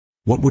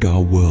What would our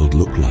world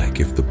look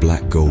like if the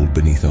black gold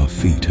beneath our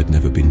feet had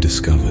never been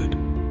discovered?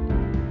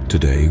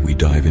 Today, we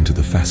dive into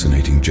the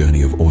fascinating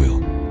journey of oil,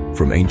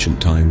 from ancient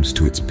times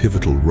to its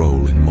pivotal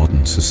role in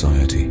modern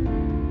society.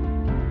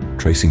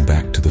 Tracing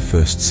back to the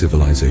first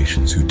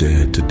civilizations who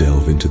dared to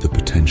delve into the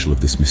potential of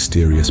this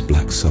mysterious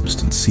black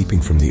substance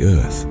seeping from the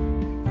earth,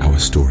 our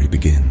story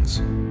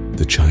begins.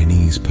 The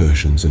Chinese,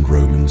 Persians, and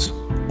Romans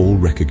all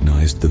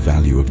recognized the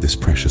value of this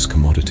precious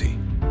commodity.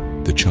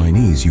 The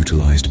Chinese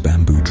utilized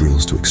bamboo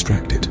drills to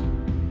extract it,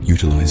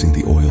 utilizing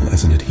the oil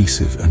as an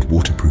adhesive and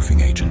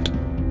waterproofing agent.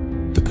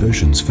 The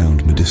Persians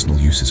found medicinal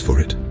uses for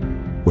it,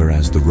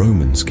 whereas the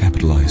Romans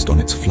capitalized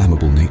on its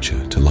flammable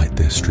nature to light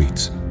their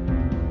streets.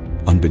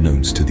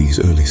 Unbeknownst to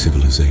these early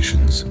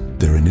civilizations,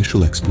 their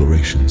initial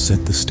exploration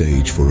set the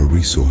stage for a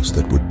resource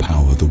that would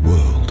power the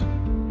world.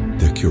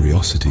 Their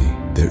curiosity,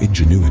 their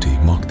ingenuity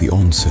marked the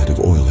onset of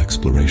oil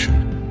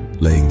exploration,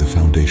 laying the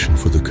foundation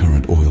for the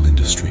current oil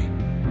industry.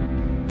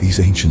 These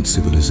ancient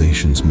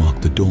civilizations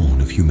marked the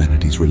dawn of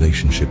humanity's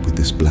relationship with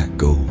this black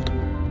gold.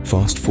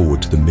 Fast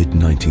forward to the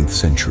mid-19th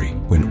century,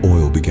 when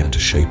oil began to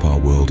shape our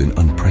world in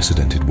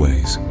unprecedented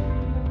ways.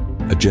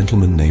 A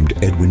gentleman named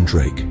Edwin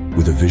Drake,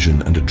 with a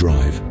vision and a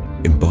drive,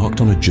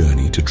 embarked on a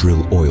journey to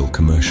drill oil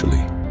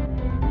commercially.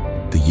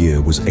 The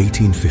year was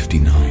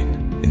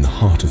 1859, in the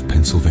heart of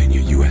Pennsylvania,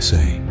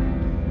 USA.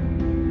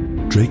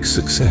 Drake's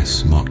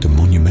success marked a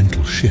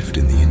monumental shift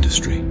in the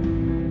industry.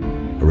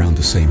 Around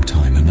the same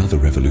time, another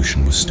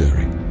revolution was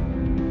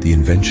stirring: the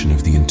invention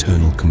of the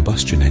internal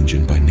combustion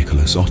engine by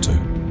Nicholas Otto.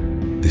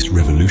 This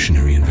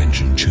revolutionary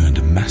invention churned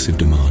a massive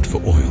demand for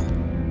oil,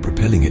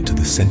 propelling it to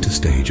the center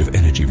stage of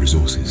energy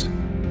resources.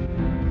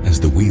 As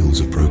the wheels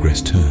of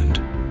progress turned,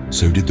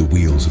 so did the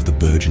wheels of the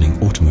burgeoning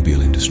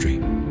automobile industry.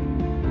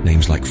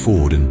 Names like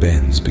Ford and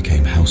Benz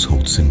became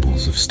household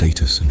symbols of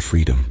status and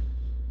freedom.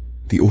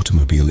 The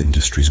automobile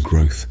industry's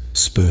growth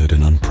spurred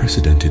an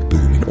unprecedented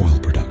boom in oil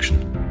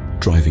production,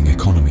 driving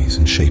economies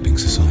and shaping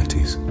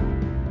societies.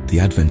 The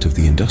advent of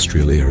the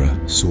industrial era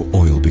saw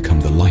oil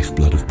become the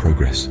lifeblood of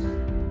progress.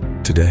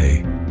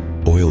 Today,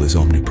 oil is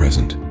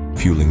omnipresent,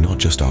 fueling not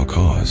just our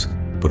cars,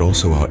 but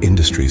also our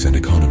industries and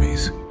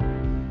economies.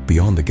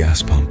 Beyond the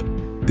gas pump,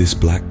 this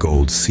black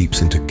gold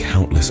seeps into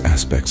countless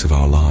aspects of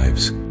our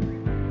lives.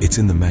 It's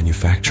in the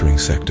manufacturing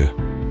sector,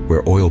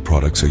 where oil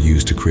products are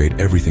used to create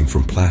everything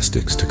from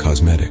plastics to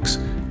cosmetics,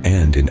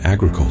 and in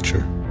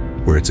agriculture,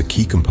 where it's a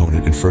key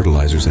component in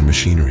fertilizers and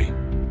machinery.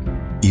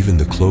 Even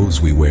the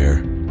clothes we wear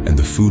and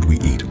the food we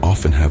eat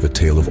often have a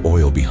tale of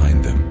oil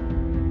behind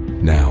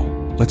them. Now,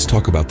 let's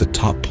talk about the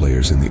top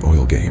players in the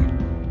oil game.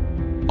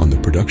 On the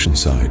production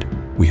side,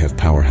 we have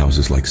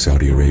powerhouses like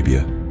Saudi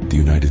Arabia, the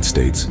United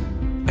States,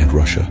 and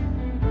Russia.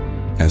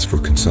 As for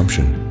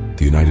consumption,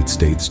 the United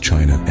States,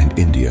 China, and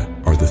India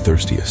are the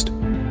thirstiest.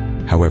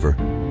 However,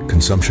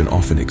 consumption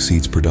often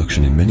exceeds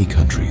production in many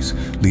countries,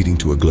 leading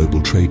to a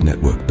global trade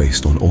network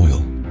based on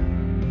oil.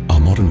 Our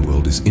modern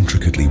world is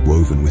intricately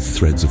woven with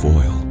threads of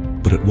oil,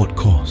 but at what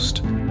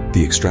cost?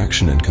 The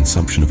extraction and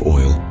consumption of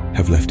oil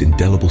have left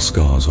indelible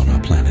scars on our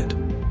planet.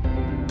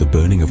 The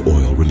burning of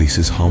oil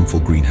releases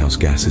harmful greenhouse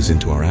gases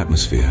into our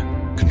atmosphere,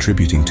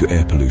 contributing to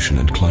air pollution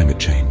and climate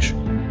change.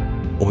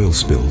 Oil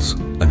spills,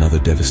 another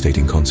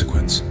devastating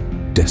consequence,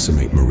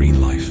 decimate marine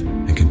life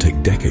and can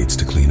take decades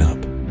to clean up.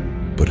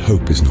 But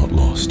hope is not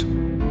lost.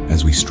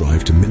 As we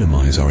strive to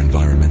minimize our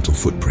environmental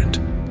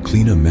footprint,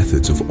 cleaner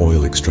methods of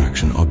oil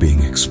extraction are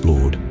being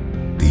explored.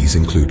 These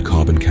include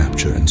carbon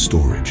capture and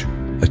storage,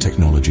 a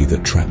technology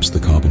that traps the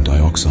carbon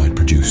dioxide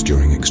produced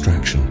during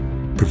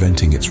extraction,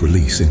 preventing its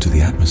release into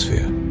the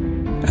atmosphere.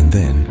 And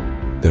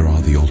then, there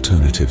are the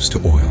alternatives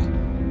to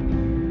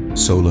oil.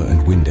 Solar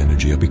and wind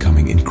energy are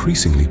becoming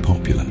increasingly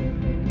popular,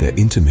 their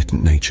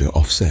intermittent nature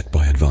offset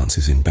by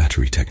advances in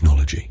battery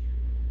technology.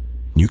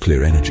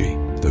 Nuclear energy,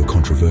 though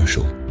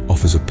controversial,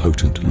 offers a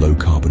potent,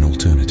 low-carbon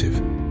alternative.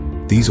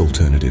 These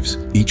alternatives,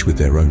 each with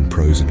their own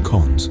pros and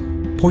cons,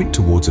 point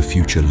towards a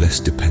future less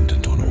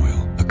dependent on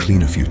oil. A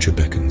cleaner future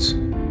beckons.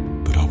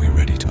 But are we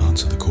ready to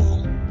answer the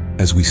call?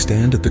 As we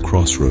stand at the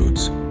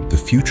crossroads, the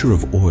future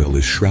of oil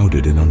is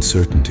shrouded in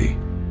uncertainty.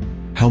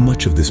 How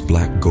much of this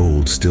black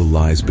gold still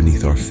lies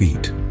beneath our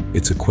feet?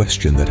 It's a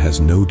question that has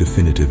no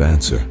definitive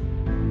answer.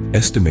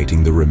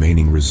 Estimating the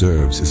remaining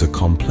reserves is a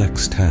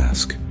complex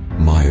task,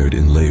 mired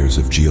in layers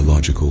of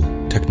geological,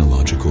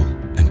 technological,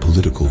 and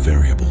political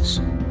variables.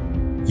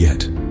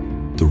 Yet,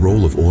 the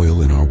role of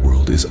oil in our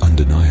world is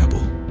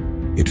undeniable.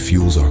 It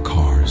fuels our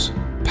cars,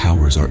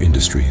 powers our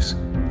industries,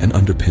 and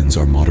underpins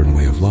our modern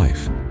way of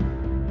life.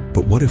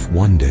 But what if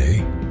one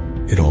day,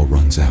 it all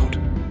runs out?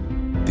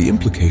 The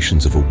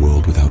implications of a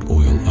world without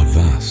oil are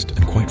vast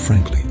and, quite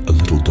frankly, a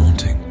little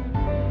daunting.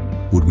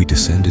 Would we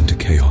descend into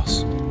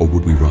chaos, or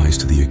would we rise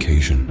to the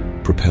occasion,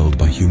 propelled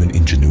by human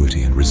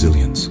ingenuity and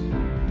resilience?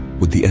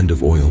 Would the end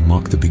of oil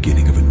mark the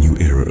beginning of a new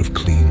era of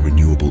clean,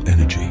 renewable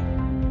energy?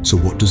 So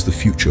what does the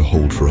future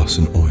hold for us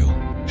in oil?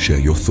 Share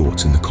your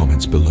thoughts in the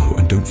comments below,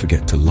 and don't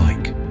forget to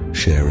like,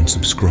 share, and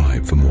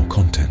subscribe for more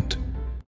content.